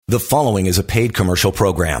The following is a paid commercial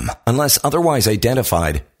program. Unless otherwise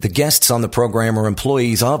identified, the guests on the program are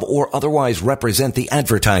employees of or otherwise represent the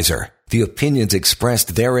advertiser. The opinions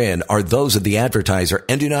expressed therein are those of the advertiser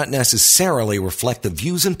and do not necessarily reflect the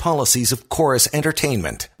views and policies of Chorus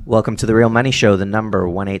Entertainment. Welcome to The Real Money Show, the number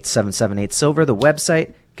 18778-SILVER, the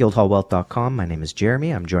website, guildhallwealth.com. My name is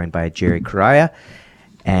Jeremy. I'm joined by Jerry Correia.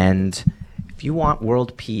 And if you want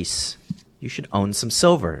world peace, you should own some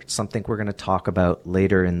silver. It's something we're going to talk about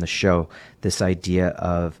later in the show, this idea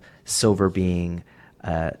of silver being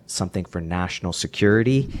something for national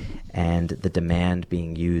security, and the demand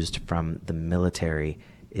being used from the military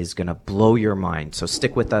is going to blow your mind. So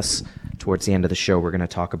stick with us towards the end of the show. We're going to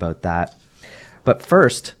talk about that. But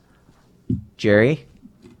first, Jerry,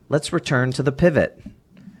 let's return to the pivot.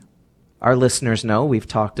 Our listeners know we've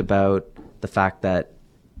talked about the fact that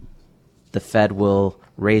the Fed will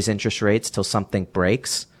raise interest rates till something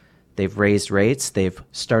breaks. They've raised rates. They've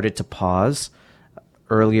started to pause.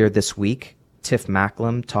 Earlier this week, Tiff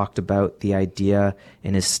Macklem talked about the idea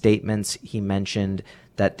in his statements. He mentioned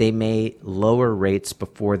that they may lower rates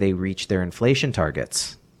before they reach their inflation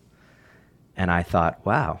targets. And I thought,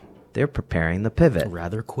 wow, they're preparing the pivot.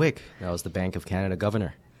 Rather quick. That was the Bank of Canada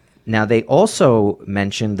governor. Now, they also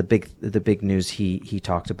mentioned the big news he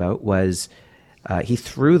talked about was he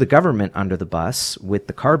threw the government under the bus with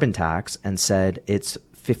the carbon tax and said it's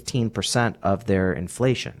 15% of their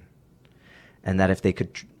inflation. And that if they could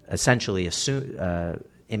essentially assume,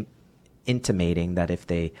 intimating that if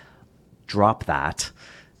they drop that,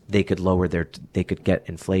 they could they could get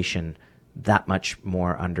inflation that much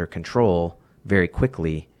more under control very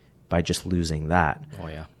quickly by just losing that. Oh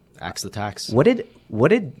yeah, axe the tax. What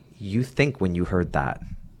did you think when you heard that?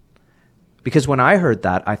 Because when I heard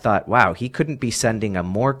that, I thought, wow, he couldn't be sending a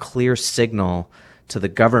more clear signal to the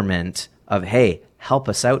government of, hey, help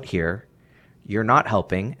us out here. You're not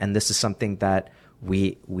helping, and this is something that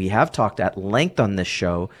we have talked at length on this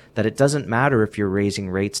show, that it doesn't matter if you're raising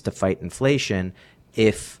rates to fight inflation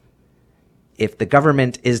if the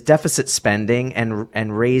government is deficit spending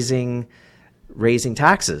and raising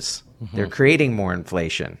taxes. Mm-hmm. They're creating more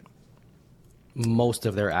inflation. Most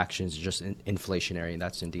of their actions are just inflationary, and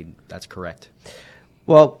that's correct.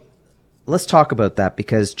 Well, let's talk about that,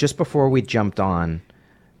 because just before we jumped on,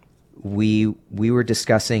 we were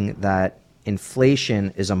discussing that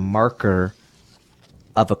inflation is a marker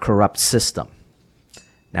of a corrupt system.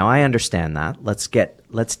 Now, I understand that. Let's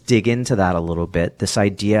dig into that a little bit. This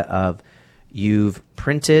idea of you've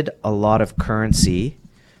printed a lot of currency,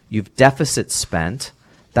 you've deficit spent,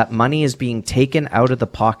 that money is being taken out of the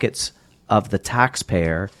pockets of the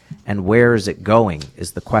taxpayer, and where is it going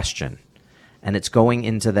is the question. And it's going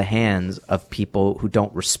into the hands of people who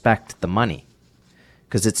don't respect the money,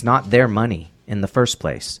 because it's not their money in the first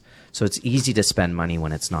place. So it's easy to spend money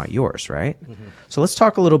when it's not yours, right? Mm-hmm. So let's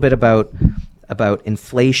talk a little bit about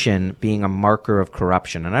inflation being a marker of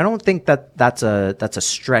corruption. And I don't think that's a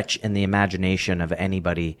stretch in the imagination of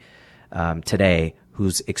anybody today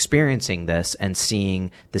who's experiencing this and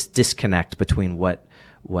seeing this disconnect between what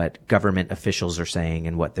government officials are saying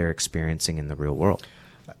and what they're experiencing in the real world.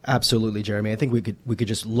 Absolutely, Jeremy. I think we could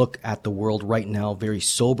just look at the world right now very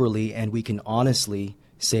soberly, and we can honestly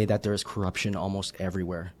say that there is corruption almost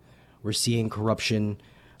everywhere. We're seeing corruption.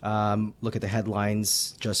 Look at the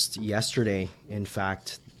headlines just yesterday. In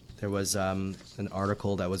fact, there was an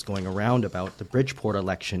article that was going around about the Bridgeport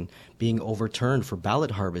election being overturned for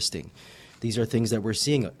ballot harvesting. These are things that we're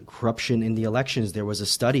seeing. Corruption in the elections. There was a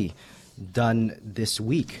study done this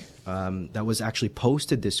week that was actually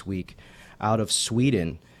posted this week out of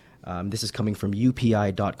Sweden. This is coming from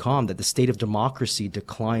UPI.com, that the state of democracy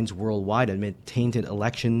declines worldwide amid tainted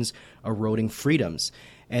elections, eroding freedoms.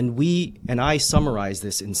 And I summarize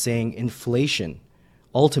this in saying inflation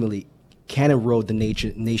ultimately can erode the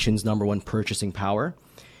nation's number one purchasing power.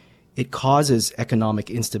 It causes economic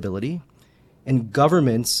instability, and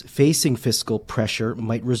governments facing fiscal pressure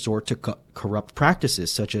might resort to corrupt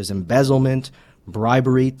practices such as embezzlement,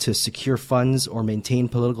 bribery to secure funds or maintain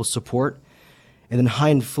political support. And then high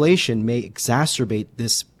inflation may exacerbate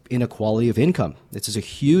this inequality of income. This is a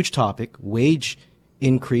huge topic. Wage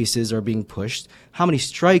increases are being pushed. How many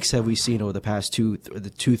strikes have we seen over the past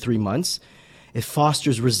 3 months? It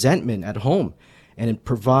fosters resentment at home, and it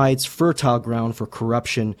provides fertile ground for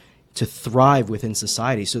corruption to thrive within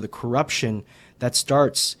society. So the corruption that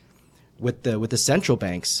starts with the central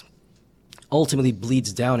banks ultimately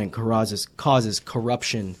bleeds down and causes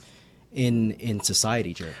corruption in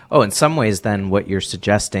society, Jared. Oh, in some ways, then what you're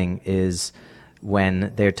suggesting is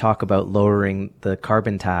when they talk about lowering the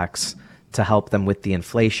carbon tax to help them with the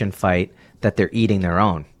inflation fight, that they're eating their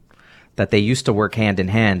own. that they used to work hand in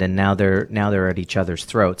hand, and now they're at each other's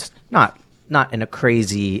throats. Not in a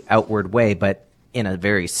crazy outward way, but in a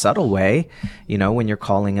very subtle way. You know, when you're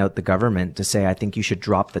calling out the government to say, I think you should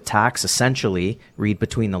drop the tax, essentially, read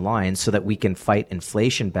between the lines, so that we can fight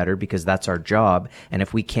inflation better, because that's our job. And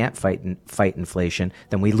if we can't fight inflation,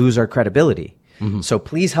 then we lose our credibility. So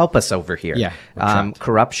please help us over here. Yeah,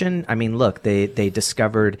 corruption. I mean, look, they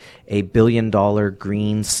discovered a $1 billion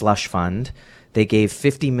green slush fund. They gave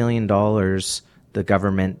 $50 million, the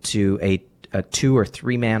government, to a 2 or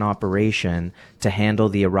 3 man operation to handle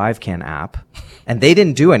the ArriveCan app. And they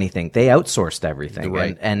didn't do anything. They outsourced everything.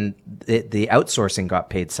 Right. And the outsourcing got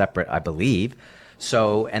paid separate, I believe.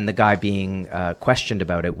 So, and the guy being questioned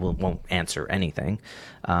about it won't answer anything.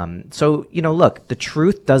 So, you know, look, the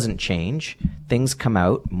truth doesn't change. Things come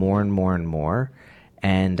out more and more and more.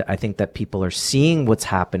 And I think that people are seeing what's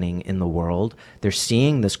happening in the world. They're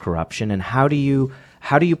seeing this corruption. And how do you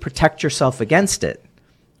protect yourself against it?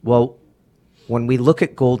 Well, when we look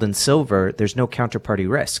at gold and silver, there's no counterparty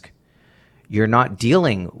risk. You're not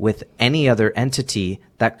dealing with any other entity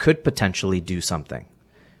that could potentially do something.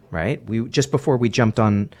 Right? We just before we jumped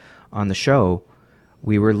on the show,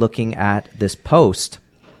 we were looking at this post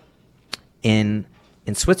in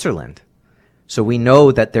Switzerland. So we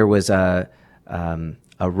know that there was a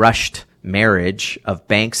rushed marriage of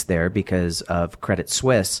banks there because of Credit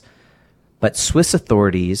Suisse, but Swiss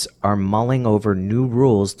authorities are mulling over new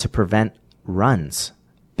rules to prevent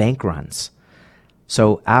bank runs.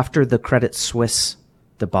 So after the Credit Suisse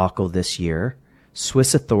debacle this year,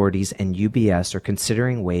 Swiss authorities and UBS are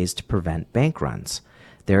considering ways to prevent bank runs.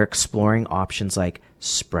 They're exploring options like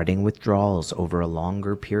spreading withdrawals over a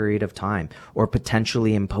longer period of time, or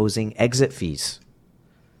potentially imposing exit fees.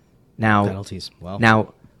 Now, penalties. Wow.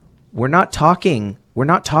 Now, we're not talking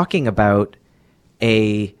about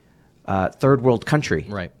a third world country.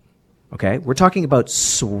 Right. Okay? We're talking about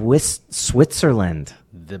Switzerland.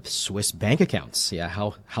 The Swiss bank accounts. Yeah.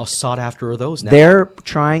 How sought after are those now? They're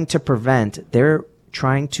trying to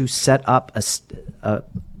set up a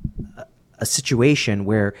situation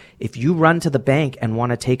where if you run to the bank and want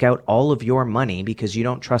to take out all of your money because you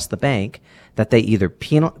don't trust the bank, that they either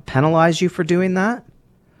penalize you for doing that,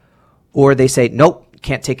 or they say, nope,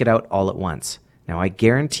 can't take it out all at once. Now, I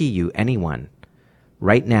guarantee you, anyone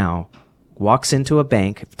right now walks into a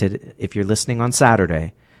bank, if you're listening on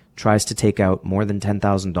Saturday, tries to take out more than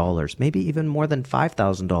 $10,000, maybe even more than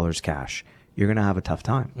 $5,000 cash, you're going to have a tough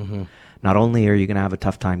time. Mm-hmm. Not only are you going to have a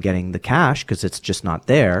tough time getting the cash because it's just not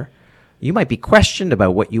there, you might be questioned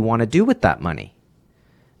about what you want to do with that money.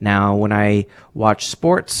 Now, when I watch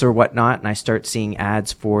sports or whatnot and I start seeing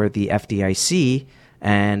ads for the FDIC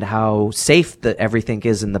and how safe everything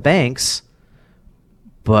is in the banks,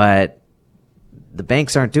 but the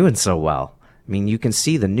banks aren't doing so well. I mean, you can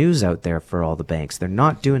see the news out there for all the banks. They're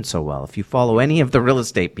not doing so well. If you follow any of the real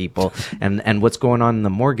estate people and what's going on in the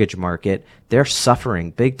mortgage market, they're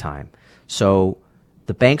suffering big time. So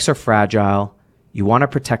the banks are fragile. You want to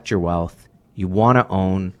protect your wealth. You want to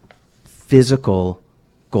own physical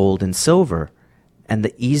gold and silver. And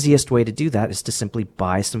the easiest way to do that is to simply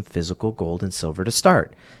buy some physical gold and silver to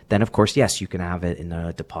start. Then, of course, yes, you can have it in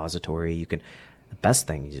a depository. The best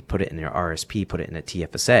thing, you put it in your RSP, put it in a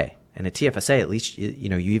TFSA. And a TFSA, at least,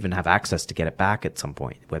 you even have access to get it back at some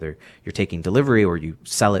point, whether you're taking delivery or you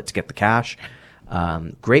sell it to get the cash.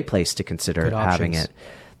 Great place to consider having it.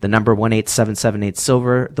 The number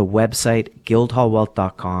 1-877-8-SILVER, the website,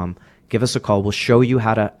 guildhallwealth.com. Give us a call. We'll show you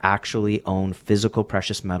how to actually own physical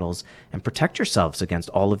precious metals and protect yourselves against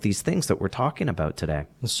all of these things that we're talking about today.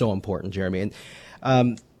 It's so important, Jeremy.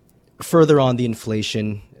 And further on the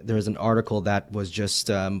inflation, there's an article that was just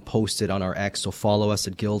posted on our X, so follow us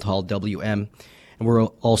at GuildhallWM. And we're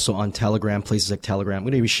also on Telegram, places like Telegram. I'm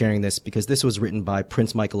going to be sharing this because this was written by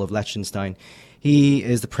Prince Michael of Liechtenstein. He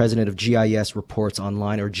is the president of GIS Reports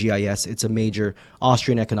Online, or GIS. It's a major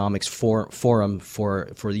Austrian economics forum for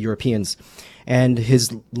the Europeans. And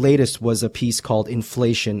his latest was a piece called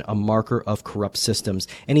Inflation, a Marker of Corrupt Systems.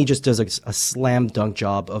 And he just does a slam dunk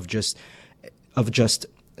job of just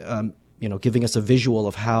giving us a visual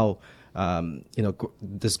of how,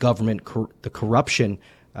 this government, the corruption,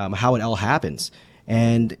 how it all happens.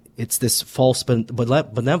 And it's this false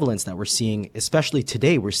benevolence that we're seeing, especially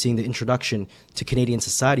today. We're seeing the introduction to Canadian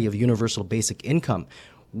society of universal basic income.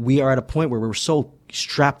 We are at a point where we're so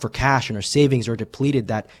strapped for cash and our savings are depleted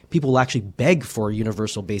that people will actually beg for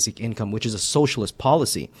universal basic income, which is a socialist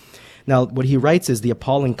policy. Now, what he writes is the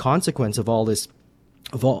appalling consequence of all this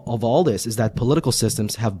is that political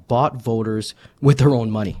systems have bought voters with their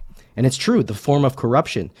own money. And it's true, the form of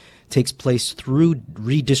corruption takes place through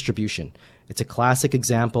redistribution. It's a classic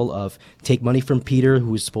example of take money from Peter,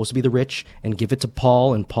 who is supposed to be the rich, and give it to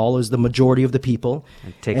Paul, and Paul is the majority of the people.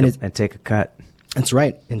 And take a cut. That's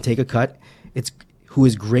right, and take a cut. It's who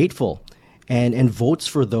is grateful and votes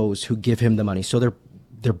for those who give him the money. So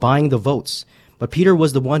they're buying the votes. But Peter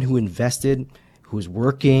was the one who invested, who was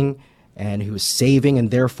working, and who was saving,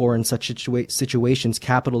 and therefore in such situations,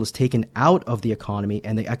 capital is taken out of the economy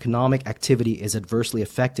and the economic activity is adversely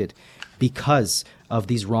affected because of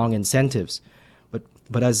these wrong incentives.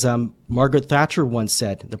 But as Margaret Thatcher once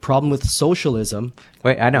said, the problem with socialism...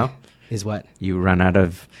 Wait, I know. Is what? You run out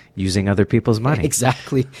of using other people's money.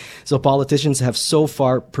 Exactly. So politicians have so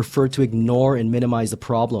far preferred to ignore and minimize the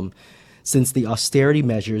problem, since the austerity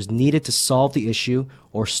measures needed to solve the issue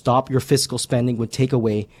or stop your fiscal spending would take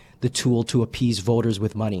away the tool to appease voters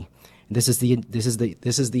with money. And this is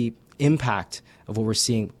the impact of what we're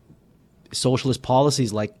seeing. Socialist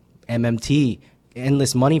policies like MMT,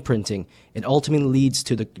 endless money printing, it ultimately leads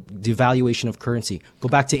to the devaluation of currency. Go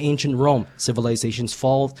back to ancient Rome. Civilizations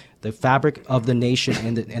fall. The fabric of the nation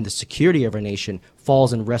and the security of our nation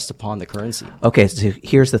falls and rests upon the currency. Okay, so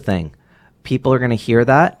here's the thing. People are going to hear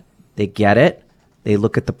that. They get it. They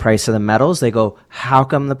look at the price of the metals. They go, how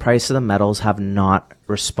come the price of the metals have not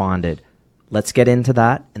responded? Let's get into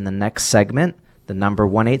that in the next segment. The number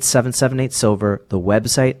 18778 Silver, the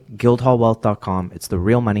website, guildhallwealth.com. It's The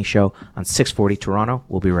Real Money Show on 640 Toronto.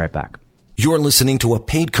 We'll be right back. You're listening to a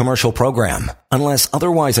paid commercial program. Unless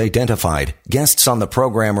otherwise identified, guests on the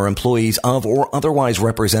program are employees of or otherwise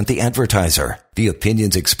represent the advertiser. The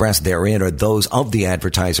opinions expressed therein are those of the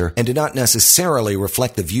advertiser and do not necessarily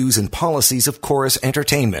reflect the views and policies of Chorus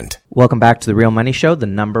Entertainment. Welcome back to The Real Money Show, the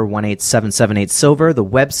number 18778 Silver, the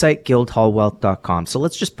website, guildhallwealth.com. So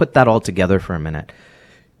let's just put that all together for a minute.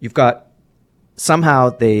 You've got, somehow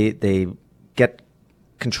they get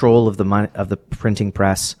control of the money, of the printing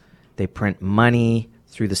press. They print money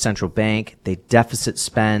through the central bank. They deficit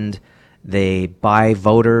spend. They buy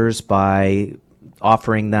voters by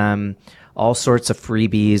offering them all sorts of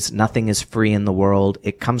freebies. Nothing is free in the world.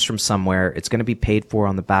 It comes from somewhere. It's going to be paid for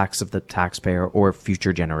on the backs of the taxpayer or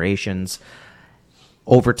future generations.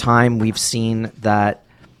 Over time, we've seen that,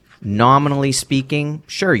 nominally speaking,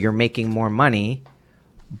 sure, you're making more money,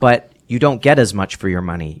 but you don't get as much for your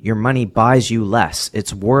money. Your money buys you less.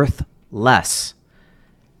 It's worth less.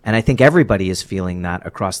 And I think everybody is feeling that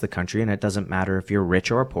across the country, and it doesn't matter if you're rich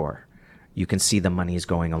or poor. You can see the money is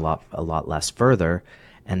going a lot less further,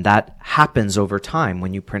 and that happens over time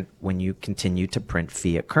when you continue to print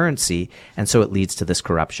fiat currency, and so it leads to this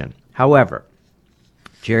corruption. However,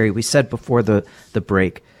 Jerry, we said before the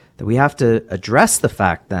break that we have to address the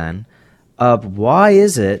fact then of why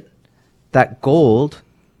is it that gold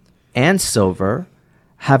and silver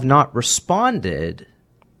have not responded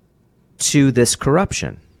to this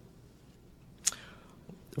corruption?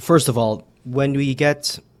 First of all, when we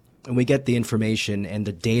get the information and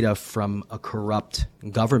the data from a corrupt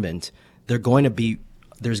government, there's going to be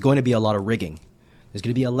a lot of rigging. There's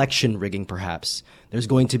going to be election rigging, perhaps. There's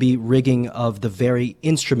going to be rigging of the very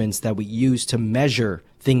instruments that we use to measure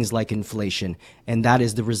things like inflation, and that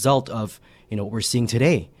is the result of what we're seeing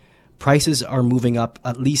today. Prices are moving up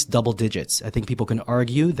at least double digits. I think people can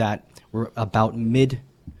argue that we're about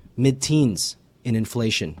mid-teens in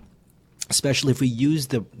inflation, especially if we use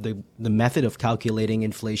the method of calculating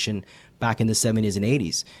inflation back in the 70s and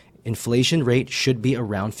 80s. Inflation rate should be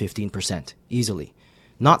around 15% easily,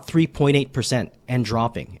 not 3.8% and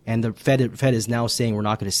dropping. And the Fed is now saying we're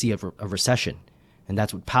not going to see a recession. And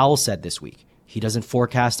that's what Powell said this week. He doesn't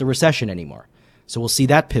forecast a recession anymore. So we'll see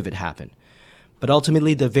that pivot happen. But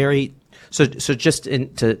ultimately, So just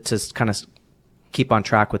to kind of keep on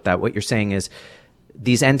track with that, what you're saying is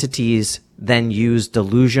these entities then use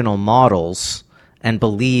delusional models and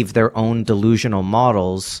believe their own delusional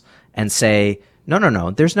models and say, no,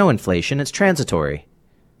 there's no inflation. It's transitory.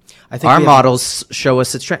 I think our models show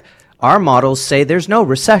us our models say there's no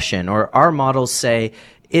recession, or our models say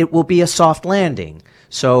it will be a soft landing.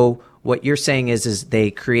 So what you're saying is they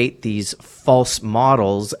create these false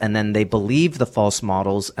models and then they believe the false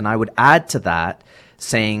models. And I would add to that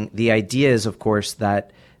saying the idea is, of course,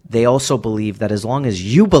 that they also believe that as long as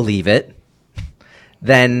you believe it,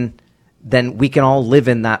 then we can all live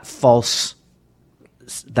in that false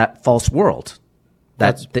world.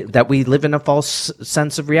 That we live in a false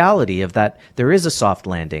sense of reality of that there is a soft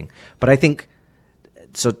landing. But I think,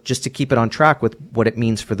 so just to keep it on track with what it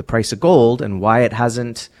means for the price of gold and why it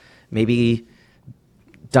hasn't maybe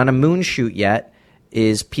done a moon shoot yet,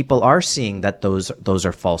 is people are seeing that those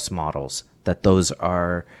are false models, that those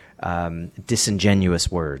are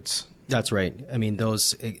disingenuous words. That's right. I mean,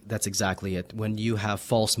 that's exactly it. When you have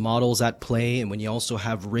false models at play, and when you also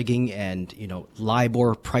have rigging and,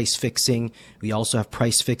 LIBOR price fixing, we also have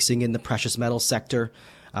price fixing in the precious metal sector.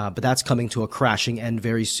 But that's coming to a crashing end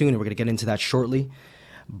very soon. And we're going to get into that shortly.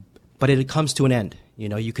 But it comes to an end.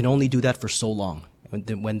 You can only do that for so long.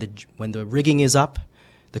 When the rigging is up,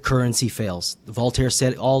 the currency fails. Voltaire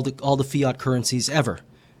said all the fiat currencies ever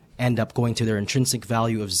end up going to their intrinsic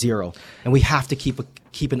value of zero. And we have to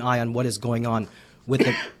keep an eye on what is going on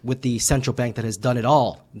with the central bank that has done it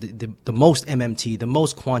all. The most MMT, the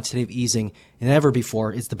most quantitative easing than ever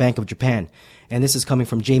before is the Bank of Japan. And this is coming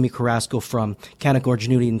from Jamie Carrasco from Canaccord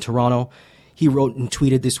Genuity in Toronto. He wrote and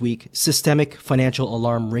tweeted this week, systemic financial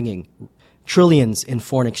alarm ringing. Trillions in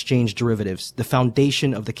foreign exchange derivatives. The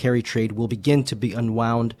foundation of the carry trade will begin to be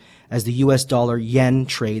unwound as the US dollar yen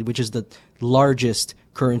trade, which is the largest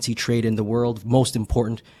currency trade in the world, most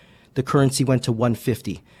important. The currency went to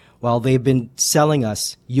 150. While they've been selling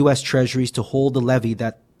us US treasuries to hold the levy,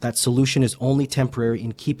 that solution is only temporary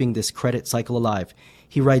in keeping this credit cycle alive.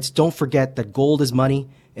 He writes, don't forget that gold is money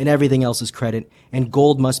and everything else is credit, and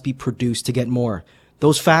gold must be produced to get more.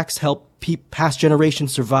 Those facts help past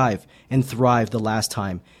generations survive and thrive the last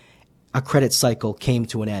time a credit cycle came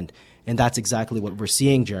to an end. And that's exactly what we're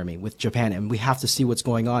seeing, Jeremy, with Japan. And we have to see what's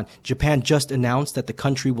going on. Japan just announced that the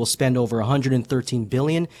country will spend over $113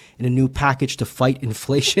 billion in a new package to fight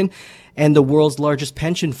inflation. And the world's largest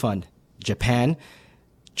pension fund, Japan,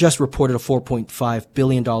 just reported a $4.5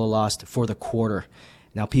 billion loss for the quarter.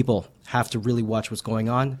 Now, people have to really watch what's going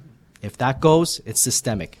on. If that goes, it's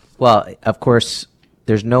systemic. Well, of course,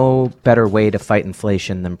 there's no better way to fight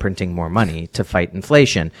inflation than printing more money to fight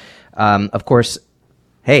inflation. Of course,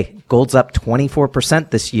 hey, gold's up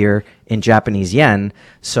 24% this year in Japanese yen.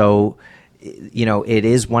 So, it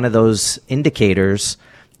is one of those indicators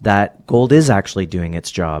that gold is actually doing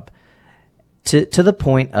its job. To the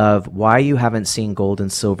point of why you haven't seen gold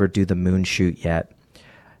and silver do the moon shoot yet.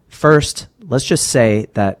 First, let's just say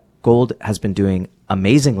that gold has been doing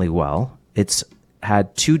amazingly well. It's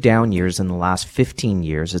had 2 down years in the last 15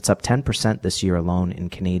 years. It's up 10% this year alone in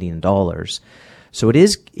Canadian dollars. So it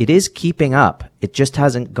is keeping up. It just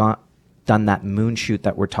hasn't done that moon shoot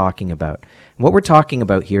that we're talking about. And what we're talking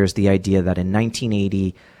about here is the idea that in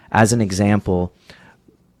 1980, as an example,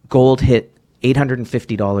 gold hit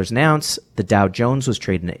 $850 an ounce. The Dow Jones was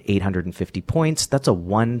trading at 850 points. That's a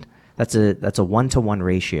 1-to-1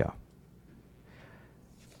 ratio.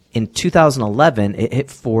 In 2011, it hit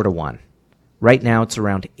 4-to-1. Right now, it's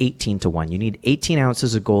around 18-to-1. You need 18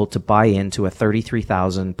 ounces of gold to buy into a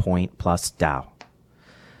 33,000 point plus Dow.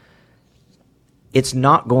 It's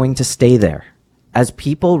not going to stay there. As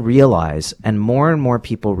people realize, and more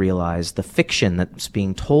people realize, the fiction that's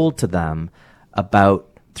being told to them about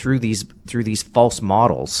through these false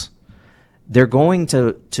models, they're going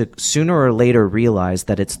to sooner or later realize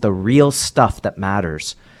that it's the real stuff that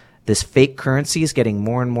matters. This fake currency is getting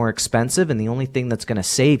more and more expensive, and the only thing that's going to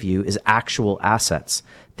save you is actual assets,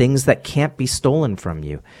 things that can't be stolen from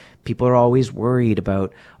you. People are always worried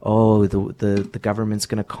about, the government's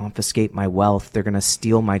going to confiscate my wealth. They're going to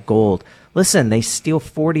steal my gold. Listen, they steal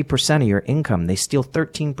 40% of your income. They steal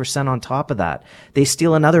 13% on top of that. They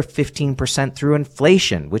steal another 15% through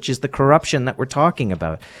inflation, which is the corruption that we're talking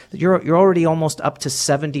about. You're already almost up to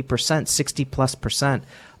 70%, 60+%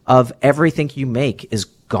 of everything you make is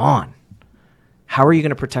gone. How are you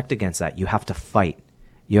going to protect against that? You have to fight.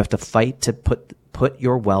 You have to fight to put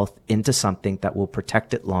your wealth into something that will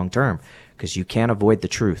protect it long term, because you can't avoid the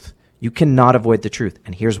truth. You cannot avoid the truth.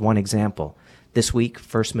 And here's one example. This week,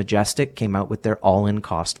 First Majestic came out with their all-in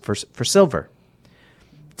cost for silver.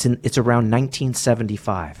 It's around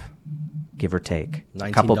 $19.75, give or take.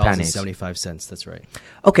 A couple pennies. $19.75, that's right.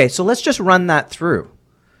 Okay, so let's just run that through.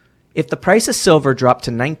 If the price of silver dropped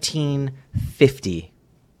to $19.50,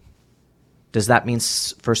 does that mean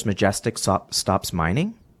First Majestic stops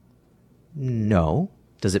mining? No.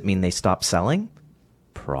 Does it mean they stop selling?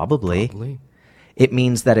 Probably. It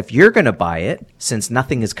means that if you're going to buy it, since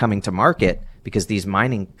nothing is coming to market, because these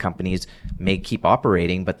mining companies may keep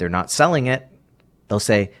operating, but they're not selling it, they'll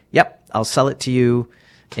say, yep, I'll sell it to you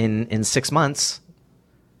in 6 months.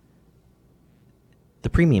 The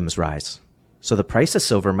premiums rise. So the price of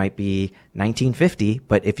silver might be $19.50,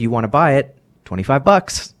 but if you want to buy it,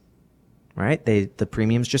 $25, right? The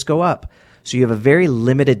premiums just go up. So you have a very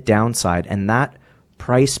limited downside, and that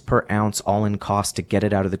price per ounce all-in cost to get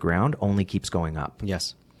it out of the ground only keeps going up.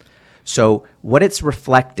 Yes. So what it's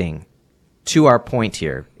reflecting, to our point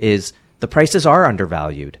here, is the prices are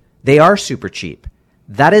undervalued. They are super cheap.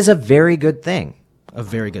 That is a very good thing. A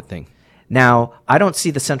very good thing. Now, I don't see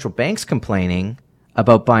the central banks complaining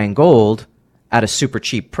about buying gold at a super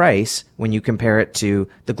cheap price when you compare it to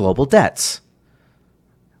the global debts.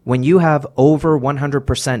 When you have over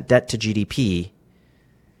 100% debt to GDP,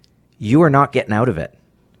 you are not getting out of it.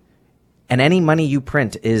 And any money you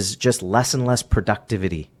print is just less and less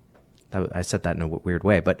productivity. I said that in a weird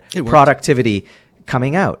way, but productivity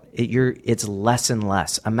coming out. It's less and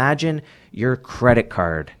less. Imagine your credit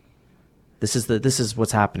card. This is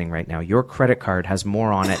what's happening right now. Your credit card has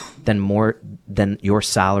more on it than your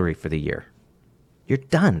salary for the year. You're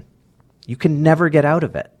done. You can never get out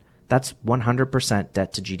of it. That's 100%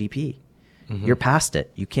 debt to GDP. Mm-hmm. You're past it.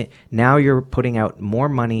 You can't. Now you're putting out more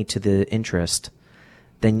money to the interest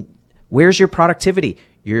than. Where's your productivity?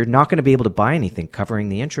 You're not going to be able to buy anything covering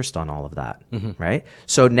the interest on all of that, right?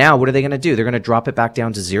 So now what are they going to do? They're going to drop it back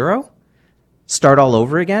down to zero? Start all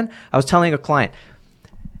over again? I was telling a client,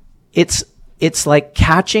 it's like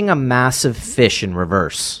catching a massive fish in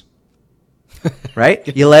reverse, right?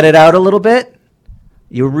 You let it out a little bit,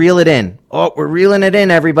 you reel it in. Oh, we're reeling it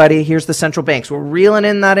in, everybody. Here's the central banks. We're reeling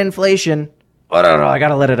in that inflation. Oh, no, I got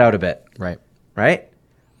to let it out a bit. Right?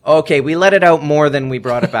 Okay, we let it out more than we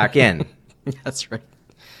brought it back in. That's right.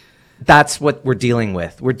 That's what we're dealing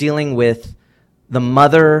with. We're dealing with the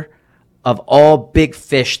mother of all big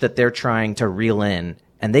fish that they're trying to reel in,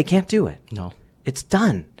 and they can't do it. No. It's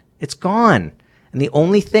done. It's gone. And the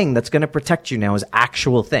only thing that's going to protect you now is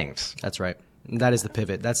actual things. That's right. And that is the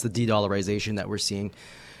pivot. That's the de-dollarization that we're seeing.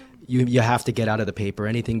 You have to get out of the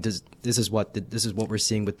paper. This is what we're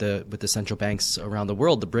seeing with the central banks around the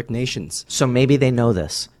world, the BRIC nations. So maybe they know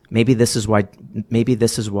this. Maybe this is why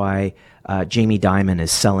Jamie Dimon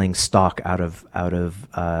is selling stock out of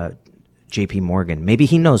JP Morgan. Maybe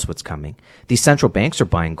he knows what's coming. These central banks are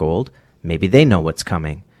buying gold. Maybe they know what's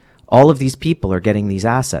coming. All of these people are getting these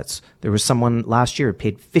assets. There was someone last year who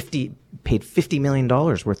paid $50 million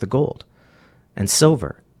worth of gold and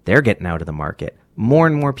silver. They're getting out of the market. More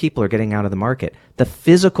and more people are getting out of the market. The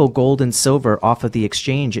physical gold and silver off of the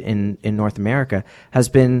exchange in North America has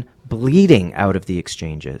been bleeding out of the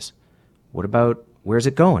exchanges. What about, where's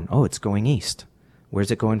it going? Oh, it's going east.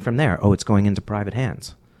 Where's it going from there? Oh, it's going into private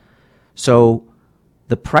hands. So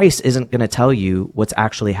the price isn't going to tell you what's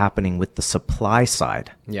actually happening with the supply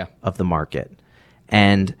side of the market.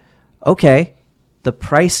 And okay, the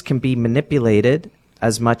price can be manipulated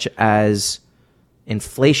as much as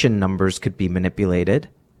inflation numbers could be manipulated,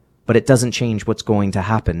 but it doesn't change what's going to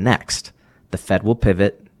happen next. The Fed will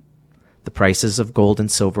pivot. The prices of gold and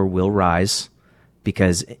silver will rise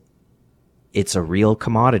because it's a real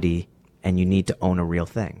commodity and you need to own a real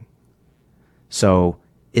thing. So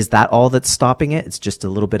is that all that's stopping it? It's just a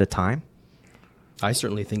little bit of time? I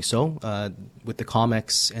certainly think so. With the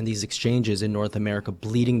COMEX and these exchanges in North America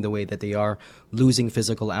bleeding the way that they are, losing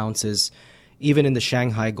physical ounces. Even in the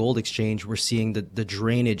Shanghai Gold Exchange, we're seeing the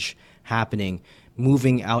drainage happening,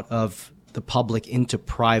 moving out of the public into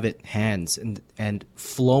private hands and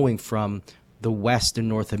flowing from the West in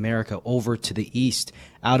North America over to the East.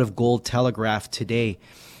 Out of Gold Telegraph today,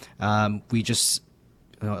 a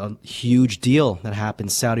huge deal that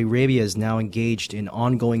happened. Saudi Arabia is now engaged in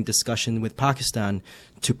ongoing discussion with Pakistan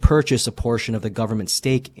to purchase a portion of the government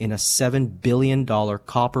stake in a $7 billion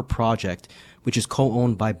copper project, which is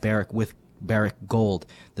co-owned by Barrick Gold,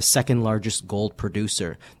 the second largest gold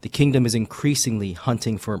producer. The kingdom is increasingly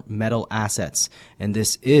hunting for metal assets, and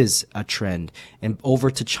this is a trend. And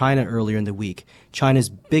over to China earlier in the week, China's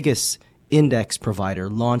biggest index provider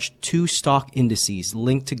launched 2 stock indices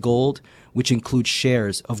linked to gold, which include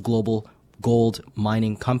shares of global gold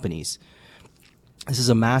mining companies. This is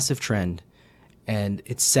a massive trend, and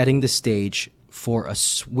it's setting the stage for a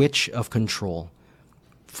switch of control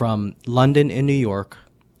from London and New York.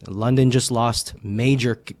 London just lost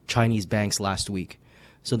major Chinese banks last week.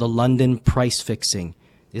 So the London price fixing,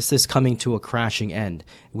 this is coming to a crashing end.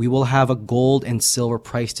 We will have a gold and silver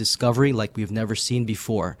price discovery like we've never seen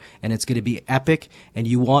before. And it's going to be epic, and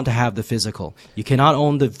you want to have the physical. You cannot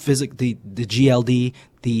own the GLD,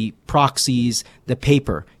 the proxies, the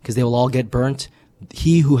paper, because they will all get burnt.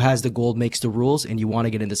 He who has the gold makes the rules, and you want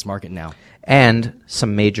to get in this market now. And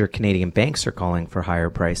some major Canadian banks are calling for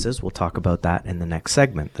higher prices. We'll talk about that in the next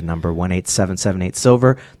segment. The number 18778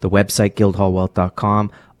 silver, the website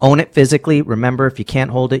guildhallwealth.com. Own it physically. Remember, if you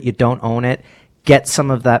can't hold it, you don't own it. Get some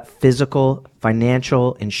of that physical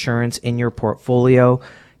financial insurance in your portfolio.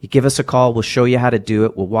 You give us a call. We'll show you how to do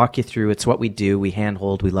it. We'll walk you through. It's what we do. We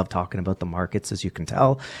handhold. We love talking about the markets, as you can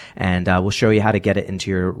tell. And we'll show you how to get it into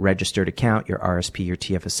your registered account, your RSP, your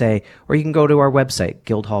TFSA, or you can go to our website,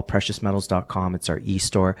 guildhallpreciousmetals.com. It's our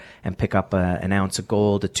e-store, and pick up an ounce of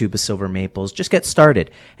gold, a tube of silver maples. Just get started,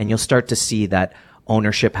 and you'll start to see that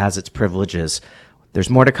ownership has its privileges. There's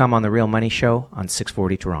more to come on The Real Money Show on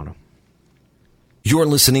 640 Toronto. You're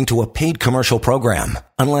listening to a paid commercial program.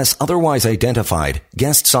 Unless otherwise identified,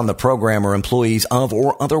 guests on the program are employees of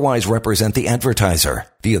or otherwise represent the advertiser.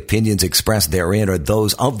 The opinions expressed therein are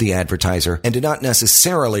those of the advertiser and do not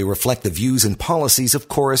necessarily reflect the views and policies of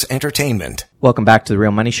Chorus Entertainment. Welcome back to The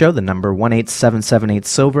Real Money Show, the number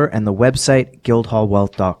 18778-SILVER, and the website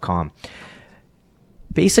guildhallwealth.com.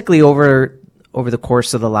 Basically, over the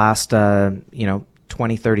course of the last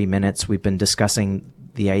 20, 30 minutes, we've been discussing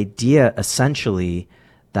the idea essentially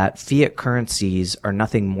that fiat currencies are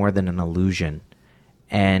nothing more than an illusion,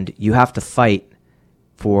 and you have to fight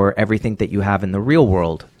for everything that you have in the real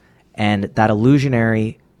world, and that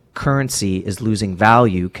illusionary currency is losing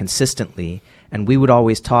value consistently. And we would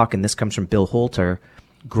always talk, and this comes from Bill Holter,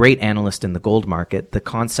 great analyst in the gold market, the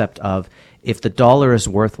concept of if the dollar is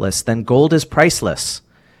worthless, then gold is priceless,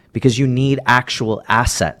 because you need actual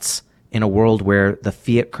assets in a world where the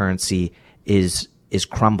fiat currency is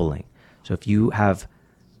crumbling. So if you have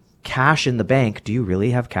cash in the bank, do you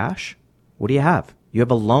really have cash? What do you have? You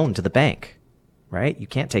have a loan to the bank, right? You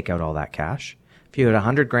can't take out all that cash. If you had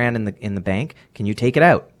 $100,000 in the bank, can you take it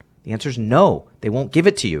out? The answer is no. They won't give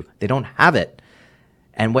it to you. They don't have it.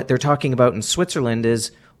 And what they're talking about in Switzerland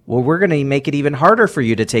is, well, we're going to make it even harder for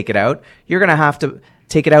you to take it out. You're going to have to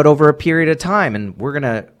take it out over a period of time, and we're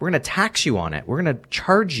going to tax you on it. We're going to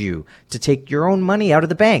charge you to take your own money out of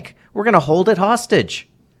the bank. We're going to hold it hostage.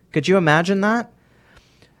 Could you imagine that?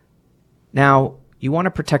 Now, you want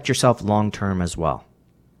to protect yourself long-term as well.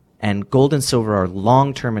 And gold and silver are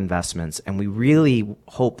long-term investments, and we really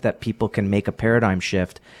hope that people can make a paradigm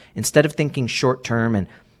shift. Instead of thinking short-term and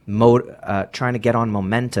trying to get on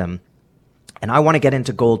momentum, and I want to get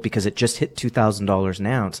into gold because it just hit $2,000 an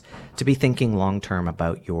ounce, to be thinking long-term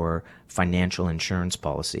about your financial insurance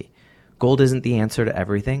policy. Gold isn't the answer to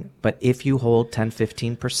everything, but if you hold 10,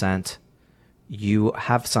 15%, you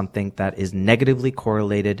have something that is negatively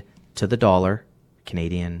correlated to the dollar,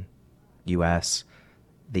 Canadian, US,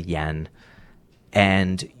 the yen,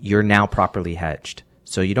 and you're now properly hedged.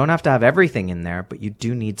 So you don't have to have everything in there, but you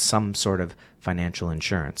do need some sort of financial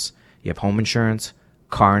insurance. You have home insurance,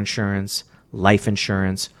 car insurance, life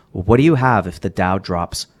insurance. Well, what do you have if the Dow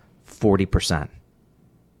drops 40%?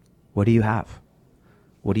 What do you have?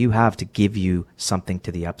 What do you have to give you something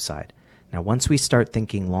to the upside? Now, once we start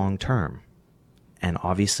thinking long-term, and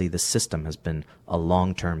obviously the system has been a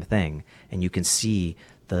long-term thing, and you can see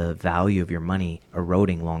the value of your money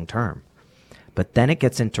eroding long-term. But then it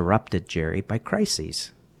gets interrupted, Jerry, by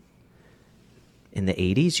crises. In the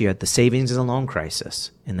 80s, you had the savings and loan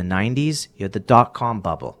crisis. In the 90s, you had the dot-com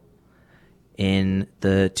bubble. In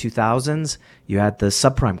the 2000s, you had the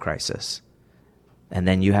subprime crisis. And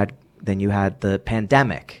then you had the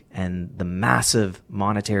pandemic and the massive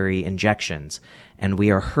monetary injections, and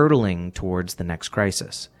we are hurtling towards the next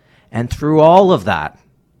crisis. And through all of that,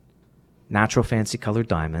 natural fancy colored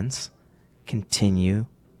diamonds continue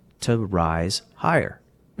to rise higher.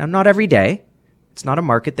 Now, not every day. It's not a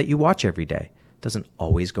market that you watch every day. It doesn't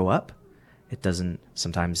always go up.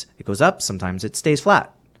 Sometimes it goes up, sometimes it stays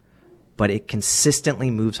flat. But it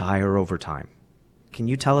consistently moves higher over time. Can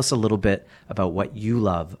you tell us a little bit about what you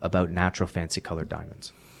love about natural fancy colored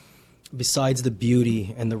diamonds? Besides the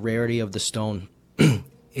beauty and the rarity of the stone, it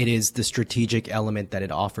is the strategic element that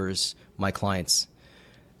it offers my clients.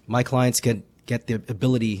 My clients get the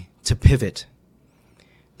ability to pivot.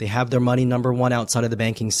 They have their money, number one, outside of the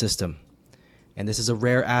banking system. And this is a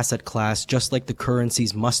rare asset class. Just like the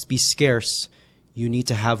currencies must be scarce, you need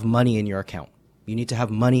to have money in your account. You need to have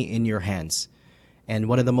money in your hands. And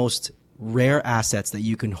one of the most rare assets that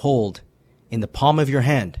you can hold in the palm of your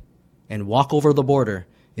hand and walk over the border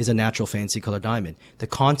is a natural fancy colored diamond. The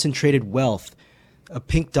concentrated wealth, a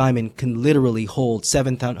pink diamond can literally hold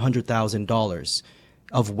 $700,000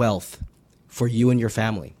 of wealth for you and your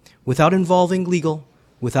family without involving legal,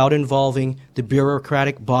 without involving the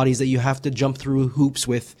bureaucratic bodies that you have to jump through hoops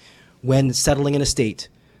with when settling an estate.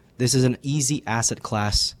 This is an easy asset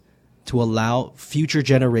class to allow future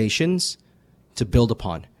generations to build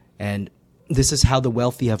upon. And this is how the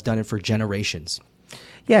wealthy have done it for generations.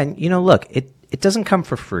 Yeah, and look, it doesn't come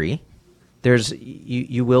for free.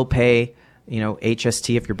 You will pay,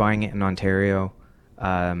 HST if you're buying it in Ontario.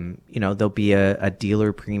 There'll be a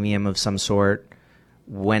dealer premium of some sort.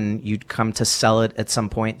 When you come to sell it at some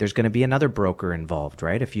point, there's going to be another broker involved,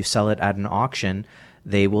 right? If you sell it at an auction,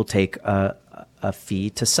 they will take a fee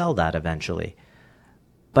to sell that eventually.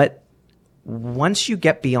 But once you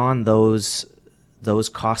get beyond those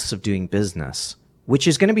costs of doing business, which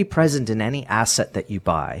is going to be present in any asset that you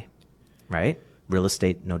buy, right? Real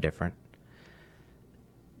estate, no different.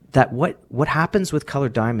 that what happens with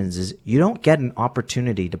colored diamonds is you don't get an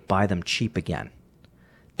opportunity to buy them cheap again.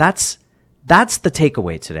 That's the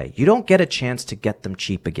takeaway today. You don't get a chance to get them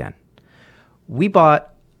cheap again. We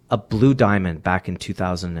bought a blue diamond back in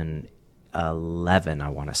 2011, I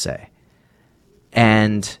want to say.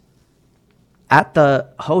 And at the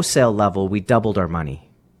wholesale level, we doubled our money.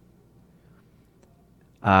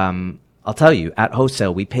 I'll tell you, at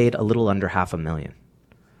wholesale, we paid a little under $500,000.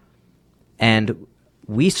 And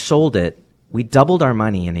we sold it, we doubled our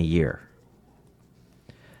money in a year.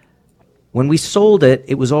 When we sold it,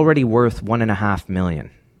 it was already worth $1.5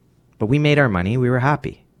 million. But we made our money, we were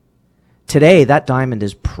happy. Today, that diamond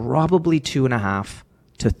is probably $2.5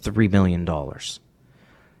 to $3 million.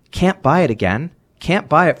 Can't buy it again. Can't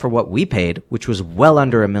buy it for what we paid, which was well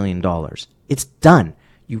under $1 million. It's done.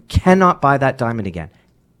 You cannot buy that diamond again.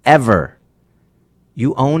 Ever.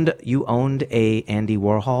 You owned a Andy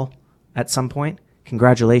Warhol at some point.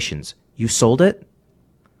 Congratulations. You sold it.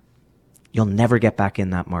 You'll never get back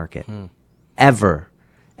in that market. Ever.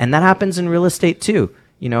 And that happens in real estate too.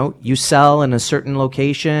 You know, you sell in a certain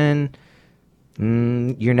location,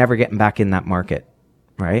 you're never getting back in that market,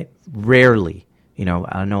 right? Rarely. You know,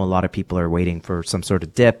 I know a lot of people are waiting for some sort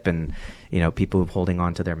of dip and, you know, people holding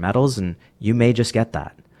on to their metals, and you may just get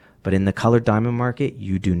that. But in the colored diamond market,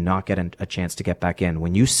 you do not get a chance to get back in.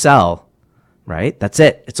 When you sell, right, that's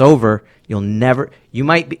it. It's over. You'll never, you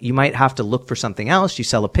might have to look for something else. You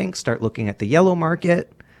sell a pink, start looking at the yellow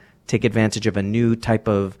market, take advantage of a new type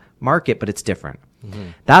of market, but it's different. Mm-hmm.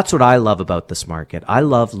 That's what I love about this market. I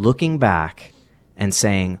love looking back and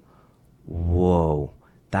saying, whoa,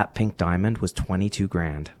 that pink diamond was 22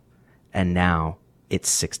 grand and now it's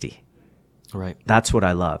 60. Right. That's what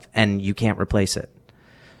I love. And you can't replace it.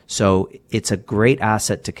 So it's a great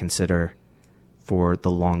asset to consider for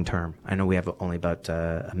the long term. I know we have only about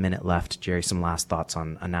a minute left. Jerry, some last thoughts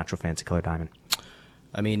on a natural fancy color diamond?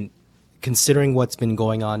 I mean, considering what's been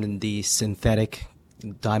going on in the synthetic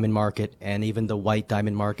diamond market and even the white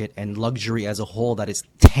diamond market and luxury as a whole that is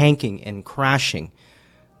tanking and crashing,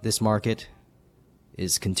 this market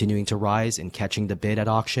is continuing to rise and catching the bid at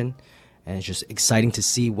auction. And it's just exciting to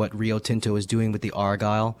see what Rio Tinto is doing with the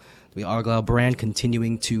Argyle brand,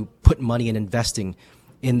 continuing to put money and investing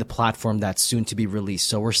in the platform that's soon to be released.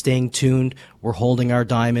 So we're staying tuned, we're holding our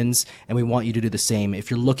diamonds, and we want you to do the same. If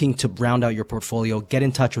you're looking to round out your portfolio, get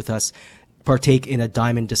in touch with us, partake in a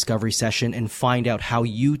diamond discovery session, and find out how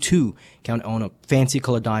you too can own a fancy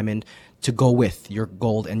color diamond to go with your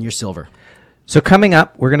gold and your silver. So coming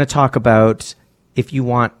up, we're going to talk about, if you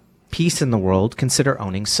want peace in the world, consider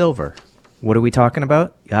owning silver. What are we talking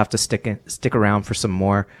about? You'll have to stick around for some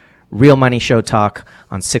more Real Money Show talk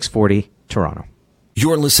on 640 Toronto.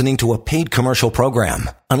 You're listening to a paid commercial program.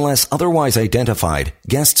 Unless otherwise identified,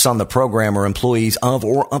 guests on the program are employees of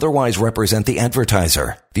or otherwise represent the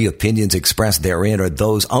advertiser. The opinions expressed therein are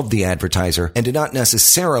those of the advertiser and do not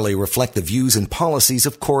necessarily reflect the views and policies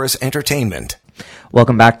of Chorus Entertainment.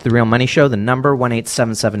 Welcome back to the Real Money Show. The number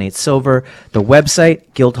 18778-SILVER. The website,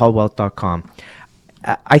 guildhallwealth.com.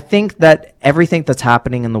 I think that everything that's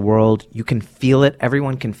happening in the world, you can feel it.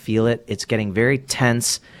 Everyone can feel it. It's getting very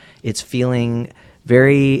tense. It's feeling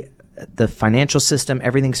the financial system,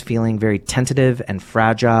 everything's feeling very tentative and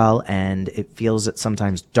fragile, and it feels it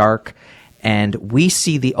sometimes dark. And we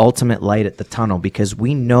see the ultimate light at the tunnel because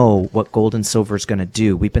we know what gold and silver is going to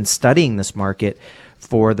do. We've been studying this market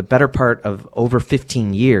for the better part of over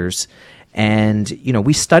 15 years. And, you know,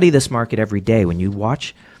 we study this market every day. When you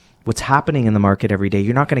watch what's happening in the market every day,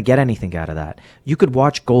 you're not going to get anything out of that. You could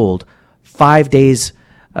watch gold 5 days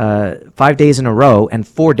in a row, and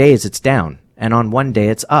 4 days it's down. And on one day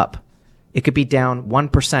it's up. It could be down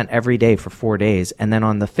 1% every day for 4 days. And then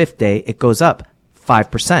on the fifth day, it goes up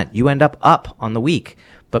 5%. You end up on the week.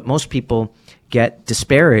 But most people get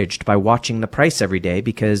disparaged by watching the price every day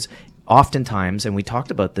because oftentimes, and we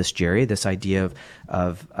talked about this, Jerry, this idea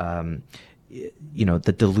of you know,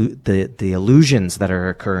 the illusions that are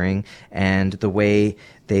occurring and the way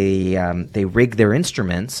they rig their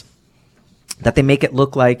instruments, that they make it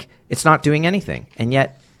look like it's not doing anything. And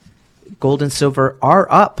yet gold and silver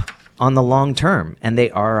are up on the long term, and they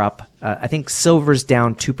are up. I think silver's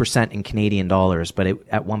down 2% in Canadian dollars, but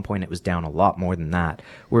at one point it was down a lot more than that.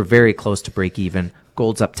 We're very close to break even.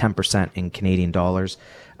 Gold's up 10% in Canadian dollars.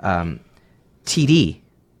 TD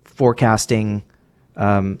forecasting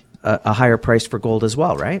a higher price for gold as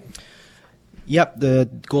well, right? Yep, the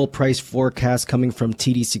gold price forecast coming from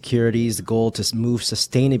TD Securities, the goal to move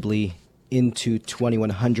sustainably into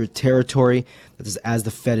 2100 territory. That is as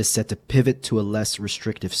the Fed is set to pivot to a less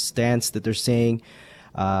restrictive stance that they're saying.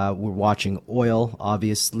 We're watching oil,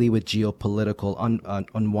 obviously, with geopolitical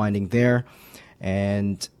unwinding there.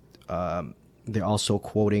 And they're also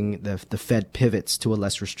quoting the Fed pivots to a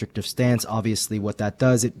less restrictive stance. Obviously, what that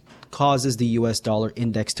does, it causes the U.S. dollar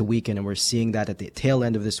index to weaken, and we're seeing that at the tail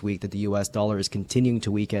end of this week, that the U.S. dollar is continuing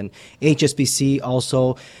to weaken. HSBC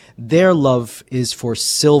also, their love is for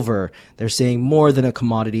silver. They're saying more than a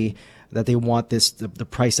commodity, that they want this, the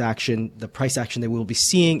price action that we'll be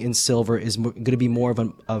seeing in silver is going to be more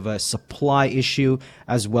of a supply issue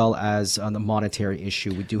as well as on the monetary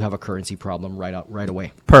issue. We do have a currency problem right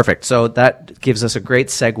away. Perfect. So that gives us a great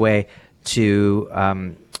segue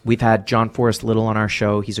to, we've had John Forrest Little on our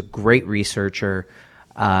show. He's a great researcher.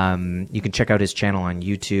 You can check out his channel on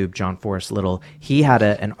YouTube, John Forrest Little. He had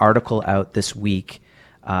an article out this week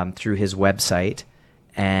through his website,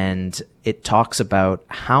 and it talks about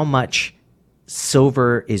how much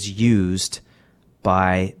silver is used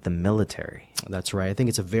by the military. That's right. I think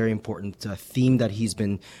it's a very important theme that he's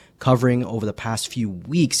been covering over the past few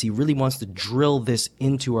weeks. He really wants to drill this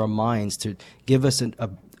into our minds to give us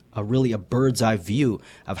a really bird's eye view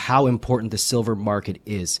of how important the silver market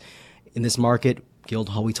is. In this market,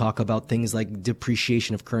 Guildhall, we talk about things like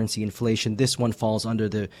depreciation of currency, inflation. This one falls under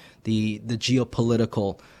the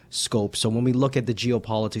geopolitical scope. So when we look at the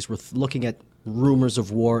geopolitics, we're looking at rumors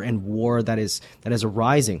of war and war that is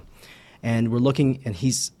arising. And we're looking, and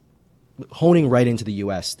he's honing right into the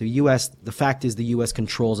U.S. The fact is the U.S.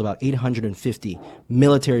 controls about 850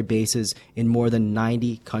 military bases in more than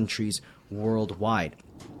 90 countries worldwide.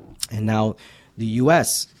 And now the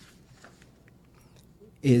U.S.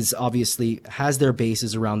 is obviously has their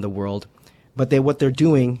bases around the world, but what they're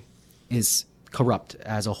doing is corrupt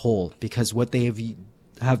as a whole, because what they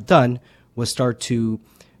have done was start to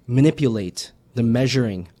manipulate the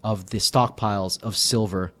measuring of the stockpiles of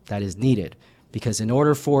silver that is needed. Because in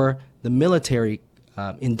order for the military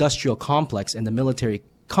industrial complex and the military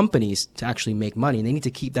companies to actually make money, they need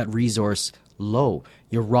to keep that resource low.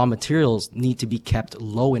 Your raw materials need to be kept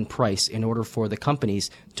low in price in order for the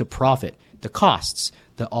companies to profit. The costs,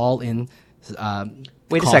 the all-in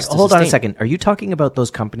Wait a second. Hold on a second. Are you talking about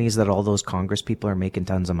those companies that all those Congress people are making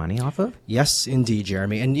tons of money off of? Yes, indeed,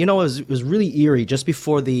 Jeremy. And it was really eerie just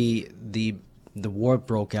before the war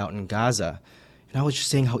broke out in Gaza. And I was just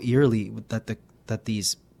saying how eerily that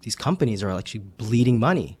these companies are actually bleeding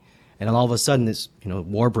money. And then all of a sudden this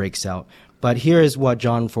war breaks out. But here is what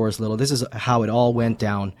John Forrest Little. This is how it all went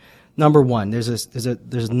down. Number one,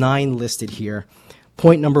 there's 9 listed here.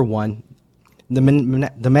 Point number 1. The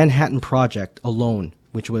Manhattan Project alone,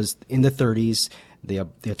 which was in the 30s, the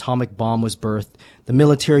atomic bomb was birthed. The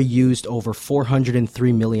military used over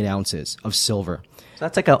 403 million ounces of silver. So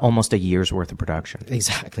that's like almost a year's worth of production.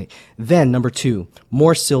 Exactly. Then, number 2,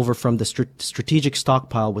 more silver from the strategic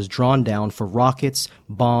stockpile was drawn down for rockets,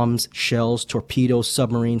 bombs, shells, torpedoes,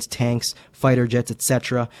 submarines, tanks, fighter jets,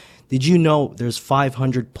 etc. Did you know there's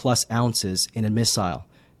 500 plus ounces in a missile?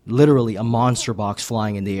 Literally a monster box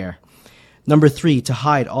flying in the air. Number 3, to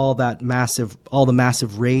hide all the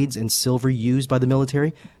massive raids and silver used by the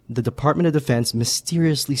military, the Department of Defense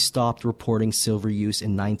mysteriously stopped reporting silver use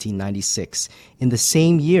in 1996. In the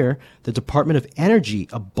same year, the Department of Energy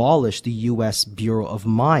abolished the U.S. Bureau of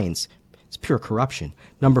Mines. It's pure corruption.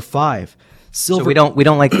 Number 5, silver. So we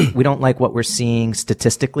don't like what we're seeing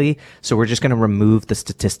statistically. So we're just going to remove the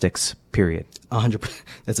statistics. Period. 100%.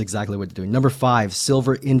 That's exactly what they're doing. Number 5,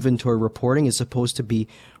 silver inventory reporting is supposed to be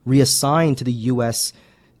reassigned to the U.S.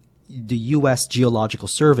 Geological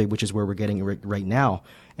Survey, which is where we're getting it right now,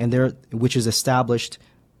 and which is establishing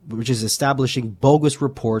bogus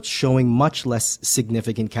reports showing much less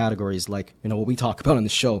significant categories like what we talk about on the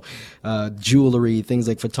show, jewelry, things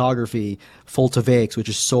like photography, photovoltaics, which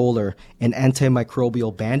is solar, and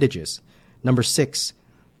antimicrobial bandages. Number 6,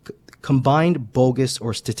 combined bogus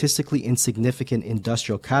or statistically insignificant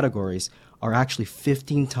industrial categories are actually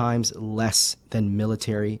 15 times less than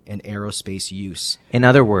military and aerospace use. In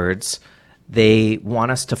other words, they want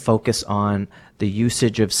us to focus on the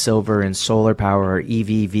usage of silver in solar power or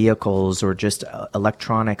EV vehicles or just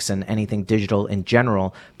electronics and anything digital in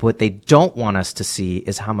general. But what they don't want us to see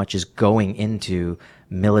is how much is going into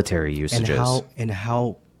military usages. And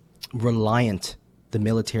how reliant the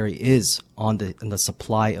military is on the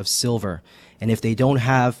supply of silver. And if they don't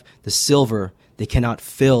have the silver, they cannot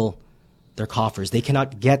fill their coffers. They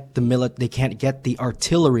cannot get they can't get the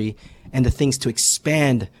artillery and the things to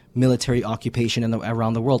expand military occupation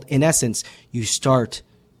around the world. In essence, you start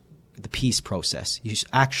the peace process. You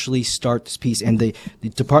actually start this peace. And the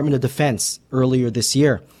Department of Defense earlier this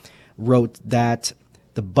year wrote that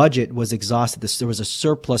the budget was exhausted. There was a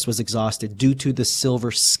surplus was exhausted due to the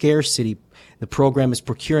silver scarcity The program is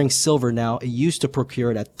procuring silver now. It used to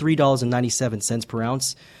procure it at $3.97 per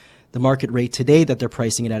ounce. The market rate today that they're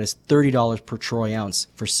pricing it at is $30 per troy ounce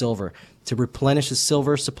for silver. To replenish the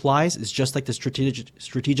silver supplies is just like the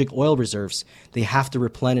strategic oil reserves. They have to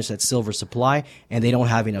replenish that silver supply, and they don't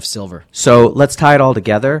have enough silver. So let's tie it all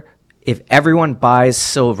together. If everyone buys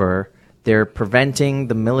silver, they're preventing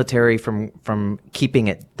the military from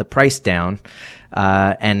keeping the price down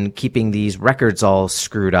and keeping these records all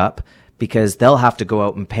screwed up, because they'll have to go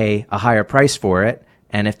out and pay a higher price for it.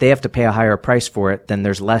 And if they have to pay a higher price for it, then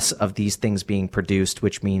there's less of these things being produced,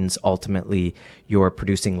 which means ultimately you're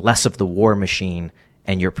producing less of the war machine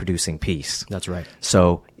and you're producing peace. That's right.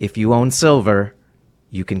 So if you own silver,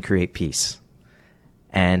 you can create peace.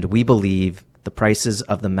 And we believe the prices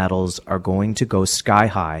of the metals are going to go sky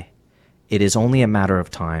high. It is only a matter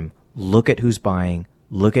of time. Look at who's buying.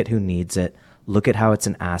 Look at who needs it. Look at how it's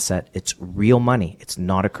an asset. It's real money. It's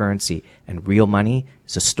not a currency. And real money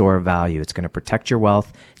is a store of value. It's going to protect your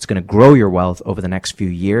wealth. It's going to grow your wealth over the next few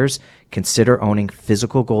years. Consider owning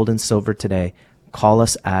physical gold and silver today. Call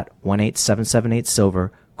us at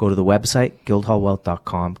 1-877-8-SILVER. Go to the website,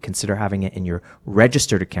 guildhallwealth.com. Consider having it in your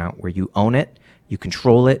registered account where you own it, you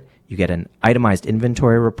control it, you get an itemized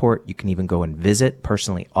inventory report. You can even go and visit,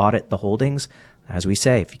 personally audit the holdings. As we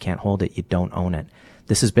say, if you can't hold it, you don't own it.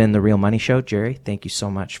 This has been The Real Money Show. Jerry, thank you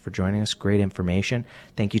so much for joining us. Great information.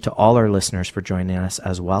 Thank you to all our listeners for joining us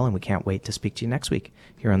as well, and we can't wait to speak to you next week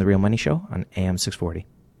here on The Real Money Show on AM 640.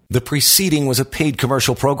 The preceding was a paid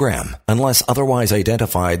commercial program. Unless otherwise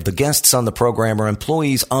identified, the guests on the program are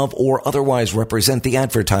employees of or otherwise represent the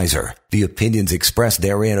advertiser. The opinions expressed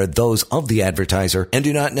therein are those of the advertiser and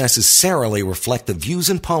do not necessarily reflect the views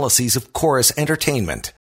and policies of Chorus Entertainment.